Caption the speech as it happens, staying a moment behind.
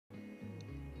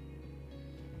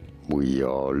we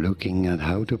are looking at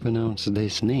how to pronounce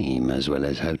this name as well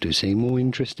as how to say more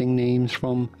interesting names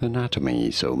from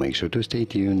anatomy, so make sure to stay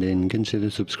tuned and consider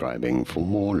subscribing for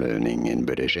more learning in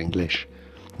British English.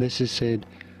 This is said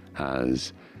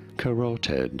as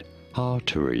carotid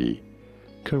artery.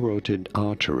 Carotid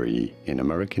artery. In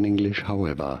American English,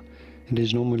 however, it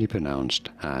is normally pronounced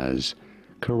as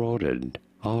carotid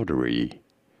artery.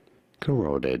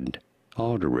 Carotid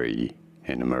artery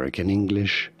in American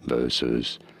English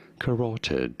versus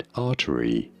carotid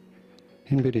artery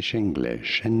in British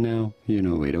English. And now you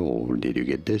know it all. Did you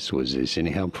get this? Was this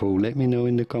any helpful? Let me know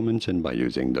in the comments and by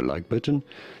using the like button.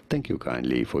 Thank you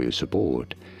kindly for your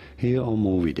support. Here are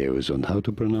more videos on how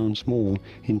to pronounce more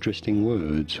interesting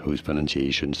words whose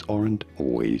pronunciations aren't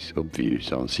always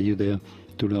obvious. I'll see you there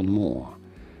to learn more.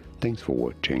 Thanks for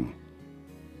watching.